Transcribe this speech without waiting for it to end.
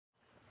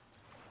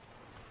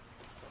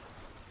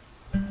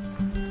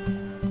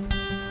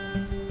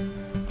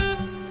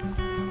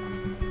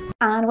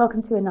and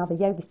welcome to another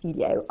yoga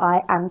studio.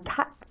 I am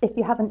Kat, if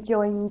you haven't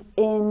joined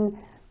in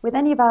with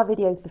any of our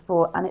videos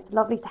before, and it's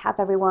lovely to have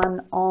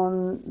everyone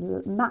on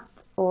the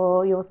mat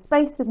or your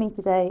space with me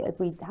today as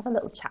we have a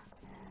little chat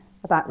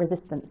about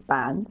resistance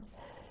bands.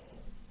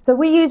 So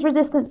we use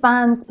resistance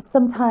bands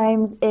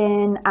sometimes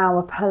in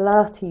our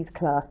Pilates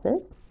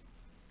classes,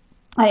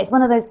 and it's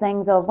one of those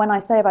things of when I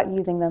say about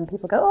using them,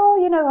 people go,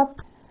 oh,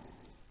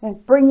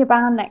 bring your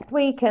band next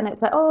week, and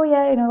it's like, oh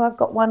yeah, I've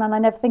got one, and I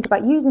never think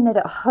about using it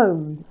at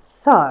home.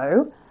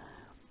 So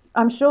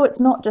I'm sure it's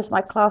not just my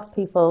class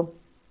people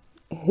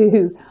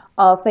who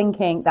are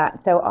thinking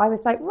that. So I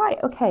was like, right,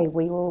 okay,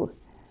 we will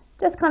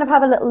just kind of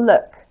have a little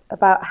look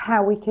about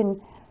how we can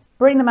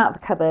bring them out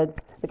of the cupboards,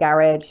 the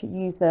garage,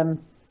 use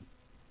them,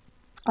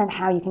 and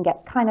how you can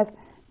get kind of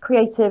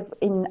creative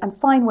in and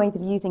find ways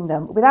of using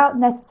them without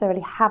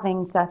necessarily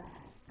having to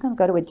kind of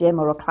go to a gym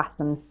or a class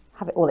and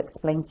have it all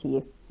explained to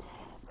you.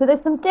 So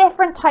there's some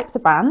different types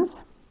of bands.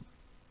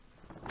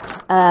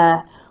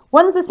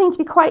 Ones that seem to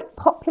be quite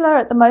popular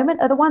at the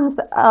moment are the ones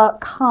that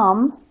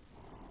come.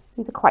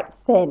 These are quite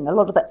thin. A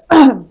lot of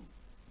the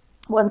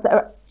ones that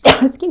are,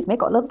 excuse me,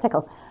 got a little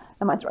tickle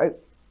in my throat.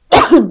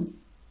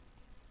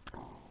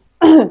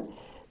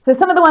 So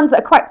some of the ones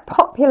that are quite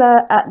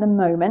popular at the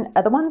moment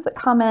are the ones that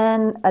come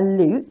in a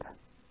loop,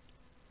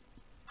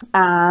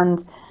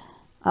 and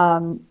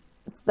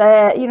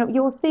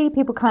you'll see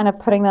people kind of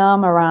putting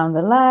them around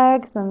the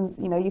legs, and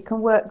you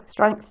can work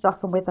strength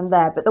stuff with them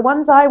there. But the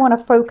ones I want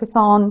to focus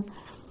on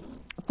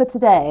for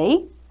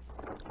today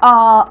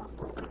are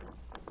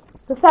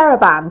the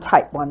TheraBand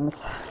type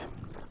ones,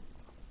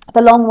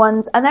 the long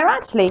ones, and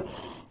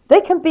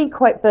they can be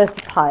quite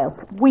versatile.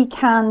 We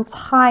can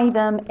tie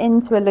them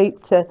into a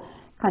loop to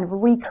kind of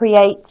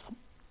recreate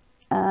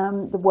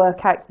the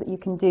workouts that you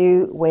can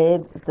do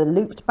with the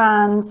looped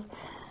bands.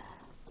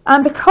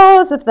 And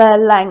because of their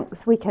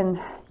length, we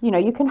can,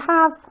 you can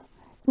have,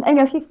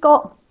 if you've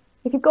got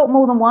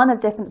more than one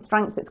of different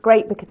strengths, it's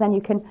great because then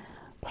you can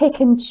pick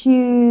and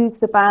choose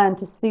the band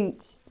to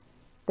suit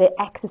the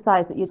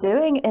exercise that you're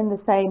doing in the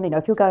same,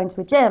 if you're going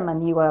to a gym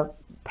and you are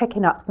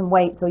picking up some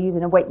weights or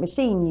using a weight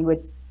machine, you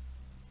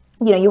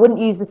wouldn't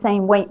use the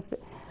same weight.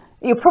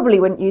 You probably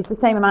wouldn't use the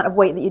same amount of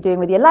weight that you're doing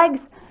with your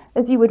legs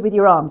as you would with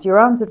your arms. Your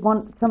arms would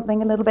want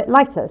something a little bit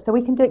lighter. So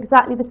we can do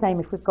exactly the same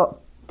if we've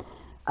got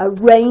a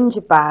range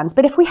of bands.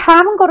 But if we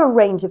haven't got a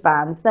range of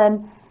bands,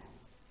 then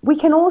we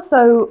can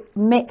also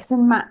mix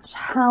and match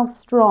how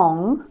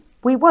strong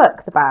we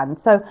work the bands.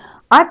 So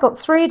I've got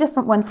 3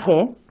 different ones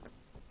here.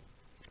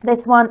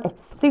 This one is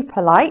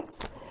super light,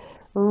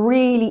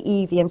 really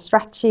easy and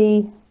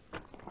stretchy.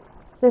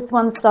 This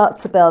one starts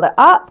to build it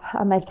up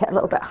and make it a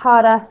little bit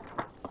harder.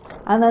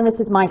 And then this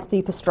is my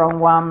super strong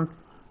one,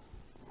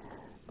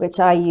 which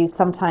I use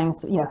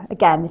sometimes,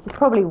 again, this is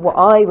probably what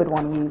I would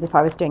want to use if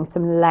I was doing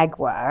some leg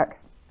work.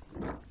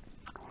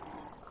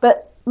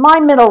 But my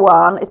middle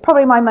one is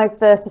probably my most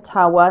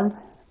versatile one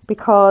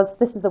because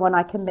this is the one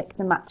I can mix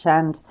and match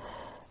and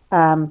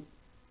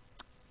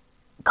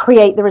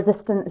create the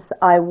resistance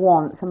I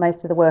want for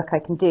most of the work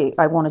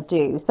I want to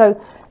do. So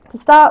to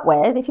start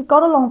with, if you've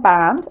got a long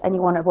band and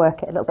you want to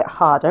work it a little bit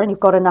harder and you've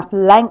got enough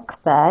length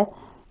there,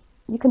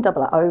 you can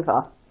double it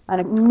over,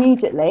 and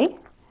immediately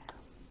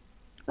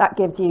that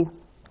gives you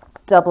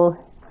double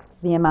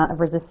the amount of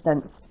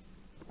resistance.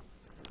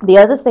 The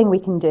other thing we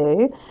can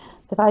do,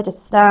 so if I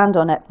just stand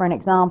on it for an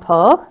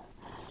example,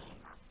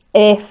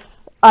 if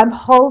I'm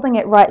holding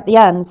it right at the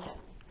ends,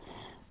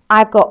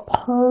 I've got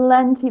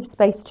plenty of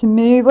space to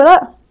move with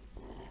it.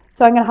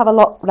 So I'm going to have a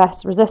lot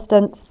less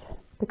resistance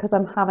because I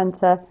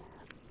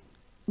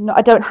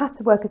don't have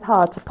to work as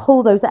hard to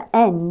pull those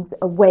ends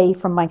away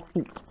from my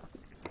feet.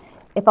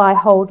 If I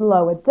hold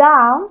lower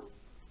down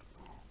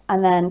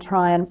and then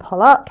try and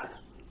pull up,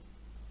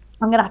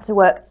 I'm going to have to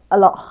work a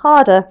lot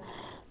harder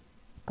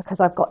because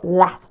I've got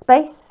less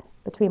space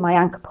between my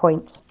anchor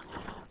point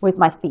with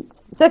my feet.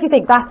 So if you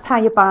think that's how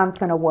your band's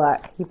going to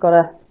work, you've got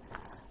a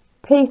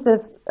piece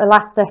of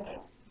elastic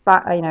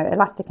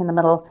in the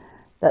middle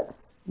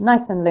that's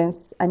nice and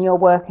loose, and you're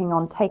working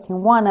on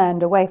taking one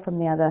end away from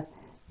the other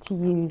to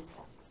use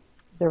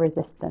the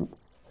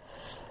resistance.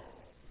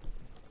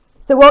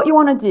 So what you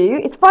want to do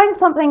is find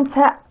something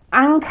to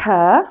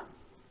anchor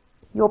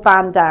your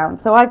band down.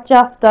 So I've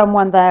just done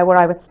one there where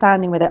I was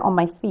standing with it on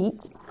my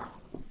feet.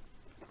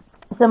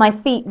 So my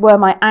feet were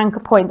my anchor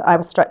point that I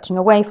was stretching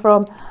away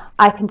from.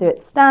 I can do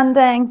it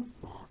standing,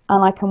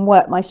 and I can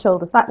work my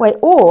shoulders that way.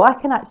 Or I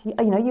can actually,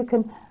 you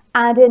can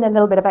add in a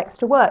little bit of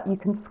extra work. You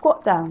can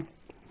squat down,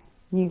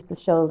 use the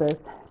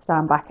shoulders,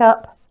 stand back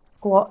up,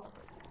 squat,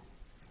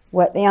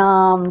 work the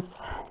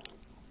arms,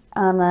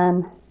 and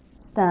then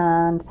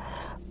stand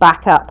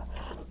back up.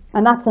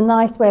 And that's a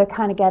nice way of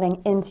kind of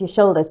getting into your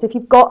shoulders. So if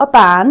you've got a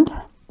band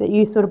that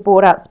you sort of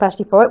bought out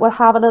especially for it, we'll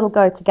have a little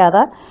go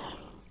together.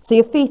 So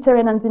your feet are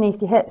in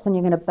underneath your hips and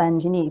you're going to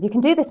bend your knees. You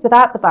can do this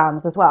without the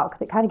bands as well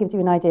because it kind of gives you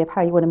an idea of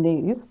how you want to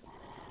move.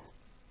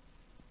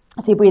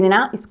 So you're breathing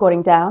out, you're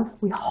squatting down.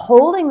 We're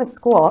holding the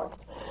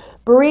squat.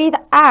 Breathe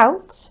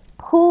out,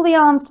 pull the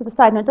arms to the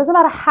side. Now, it doesn't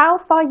matter how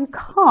far you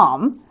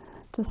come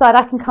to the side.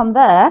 I can come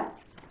there,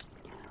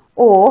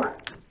 or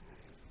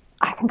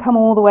I can come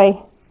all the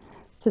way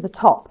to the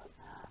top.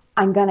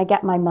 I'm going to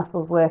get my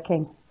muscles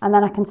working, and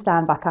then I can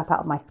stand back up out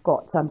of my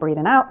squat. So I'm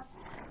breathing out,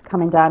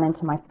 coming down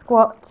into my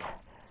squat,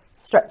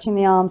 stretching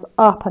the arms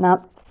up and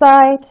out to the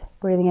side,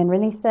 breathing in,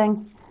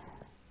 releasing,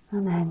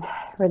 and then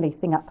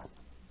releasing up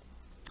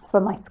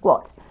from my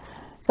squat.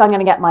 So I'm going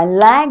to get my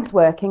legs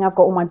working. I've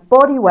got all my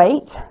body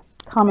weight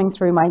coming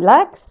through my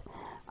legs,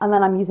 and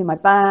then I'm using my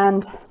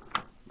band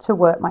to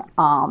work my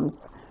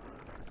arms.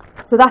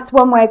 So that's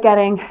one way of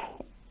getting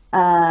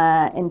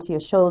into your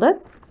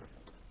shoulders.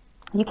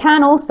 You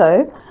can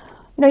also,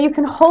 you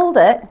can hold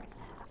it.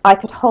 I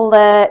could hold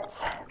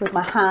it with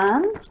my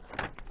hands,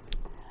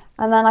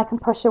 and then I can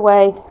push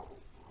away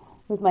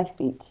with my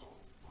feet.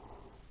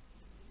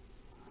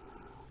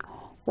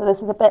 So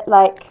this is a bit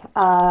like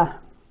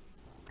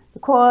the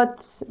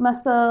quad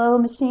muscle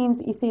machines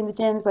that you see in the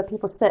gyms where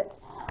people sit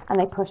and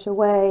they push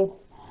away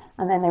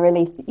and then they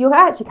release. You're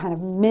actually kind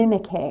of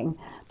mimicking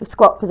the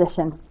squat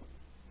position.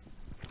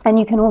 And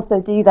you can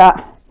also do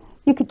that.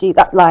 You could do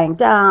that lying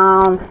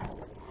down.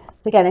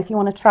 So again, if you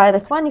want to try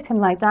this one, you can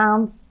lie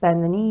down,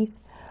 bend the knees,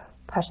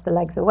 push the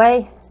legs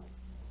away,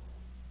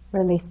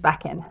 release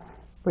back in.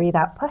 Breathe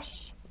out, push,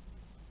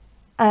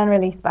 and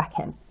release back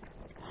in.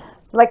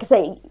 So like I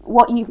say,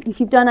 if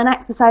you've done an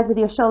exercise with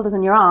your shoulders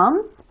and your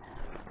arms,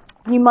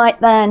 you might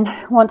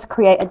then want to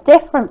create a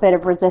different bit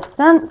of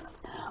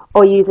resistance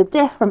or use a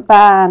different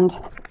band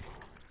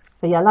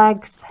for your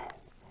legs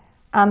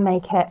and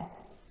make it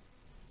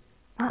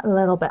a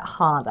little bit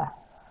harder.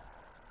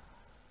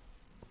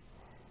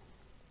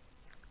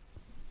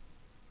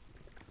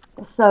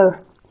 So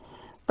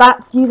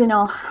that's using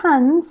our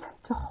hands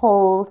to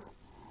hold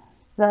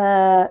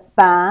the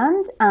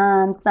band,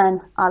 and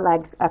then our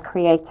legs are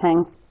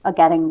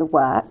getting the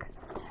work.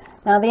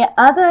 Now the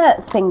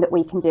other thing that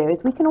we can do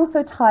is we can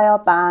also tie our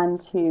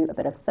band to a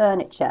bit of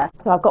furniture.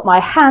 So I've got my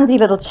handy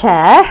little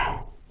chair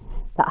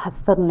that has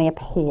suddenly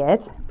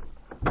appeared,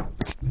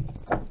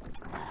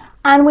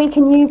 and we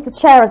can use the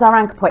chair as our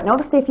anchor point. Now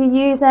obviously if you're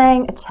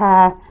using a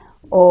chair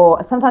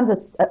or sometimes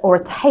a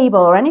table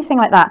or anything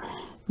like that,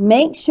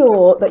 make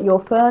sure that your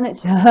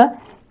furniture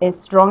is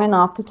strong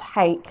enough to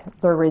take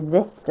the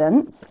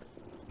resistance,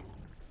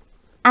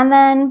 and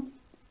then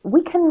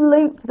we can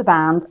loop the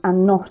band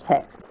and knot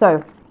it.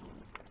 So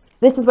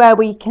this is where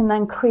we can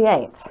then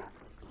create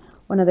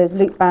one of those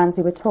loop bands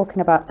we were talking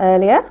about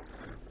earlier.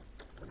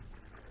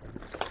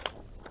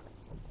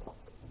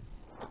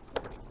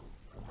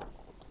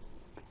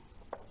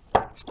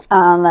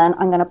 And then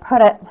I'm going to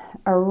put it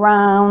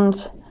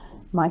around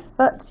my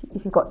foot.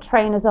 If you've got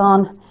trainers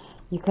on,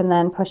 you can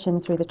then push in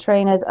through the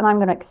trainers, and I'm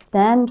going to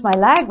extend my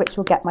leg, which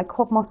will get my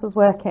quad muscles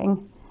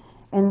working.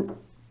 And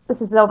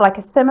this is sort of like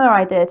a similar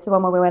idea to the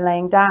one where we were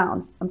laying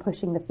down and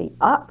pushing the feet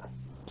up.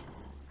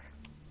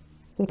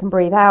 So you can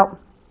breathe out,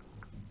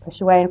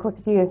 push away. And of course,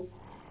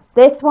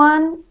 this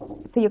one,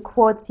 for your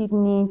quads, you'd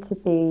need to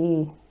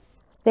be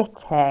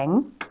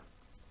sitting.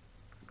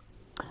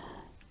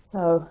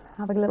 So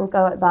have a little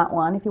go at that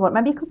one if you want.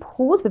 Maybe you can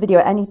pause the video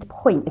at any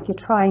point if you're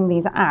trying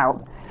these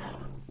out.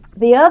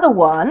 The other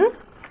one,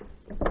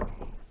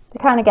 to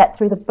kind of get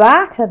through the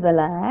back of the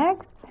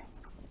legs,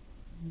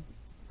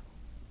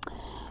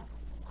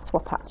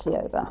 swap actually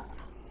over.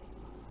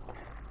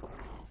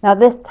 Now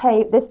this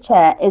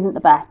chair isn't the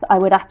best. I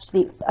would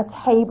actually, a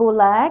table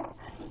leg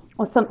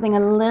or something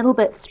a little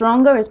bit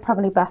stronger is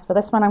probably best for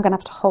this one. I'm going to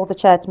have to hold the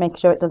chair to make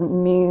sure it doesn't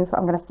move.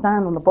 I'm going to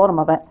stand on the bottom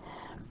of it.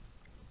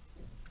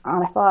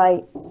 And if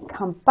I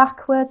come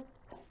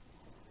backwards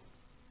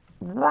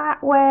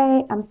that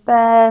way and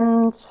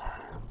bend,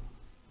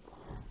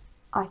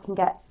 I can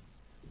get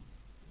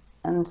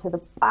into the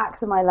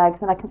backs of my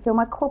legs and I can feel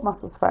my quad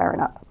muscles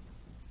firing up.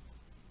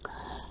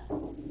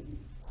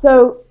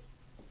 So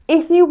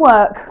if you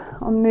work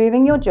on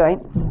moving your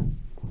joints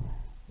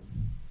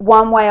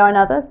one way or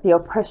another, so you're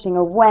pushing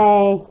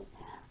away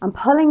and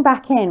pulling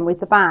back in with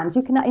the bands,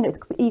 you can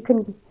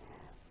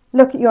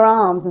look at your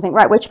arms and think,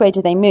 right, which way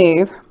do they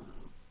move?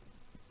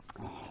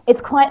 It's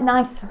quite a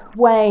nice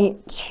way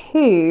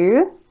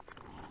to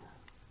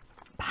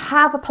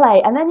have a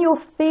play, and then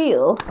you'll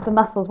feel the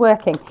muscles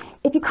working.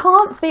 If you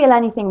can't feel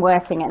anything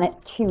working and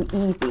it's too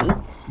easy,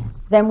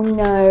 then we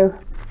know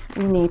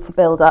we need to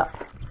build up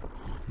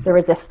the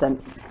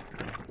resistance.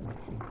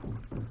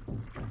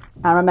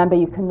 And remember,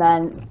 you can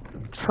then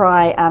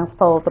try and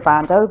fold the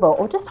band over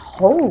or just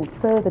hold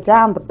further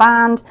down the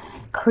band,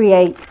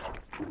 create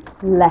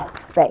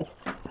less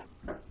space.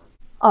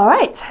 All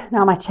right,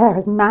 now my chair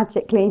has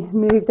magically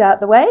moved out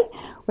the way.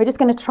 We're just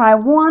going to try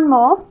one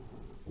more.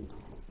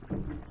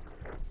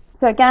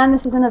 So again,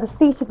 this is another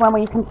seated one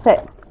where you can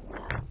sit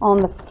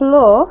on the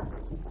floor.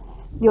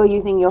 You're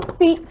using your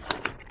feet.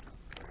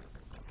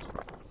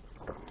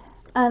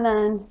 And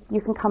then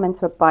you can come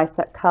into a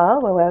bicep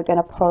curl where we're going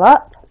to pull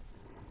up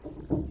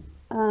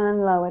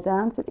and lower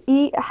down. So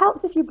it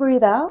helps if you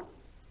breathe out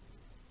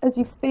as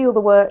you feel the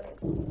work.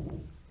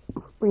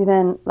 Breathe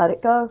in, let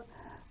it go.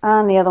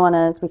 And the other one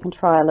is we can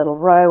try a little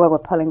row where we're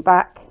pulling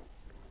back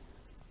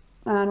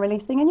and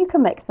releasing, and you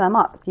can mix them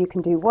up. So you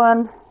can do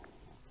one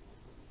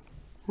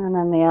and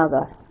then the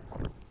other,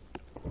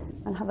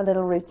 and have a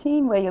little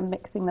routine where you're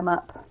mixing them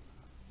up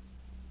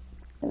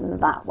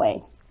that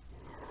way.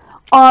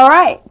 All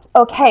right,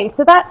 okay,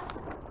 so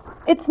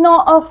it's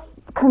not a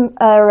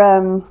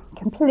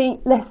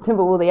complete list of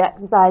all the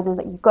exercises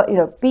that you've got.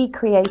 Be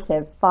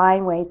creative,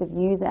 find ways of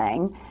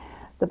using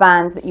the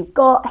bands that you've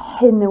got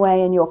hidden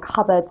away in your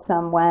cupboard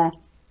somewhere,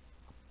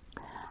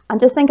 and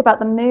just think about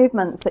the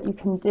movements that you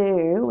can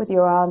do with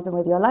your arms and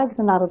with your legs,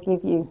 and that'll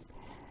give you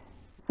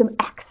some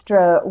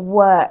extra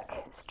work,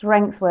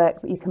 strength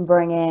work, that you can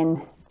bring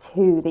in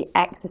to the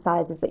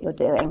exercises that you're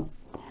doing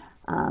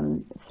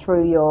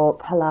through your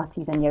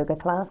Pilates and yoga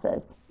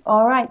classes.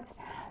 All right,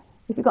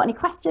 if you've got any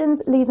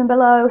questions, leave them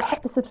below.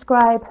 Hit the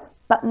subscribe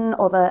button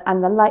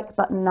and the like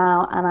button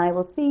now, and I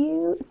will see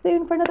you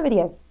soon for another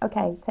video.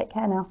 Okay, take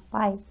care now.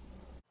 Bye.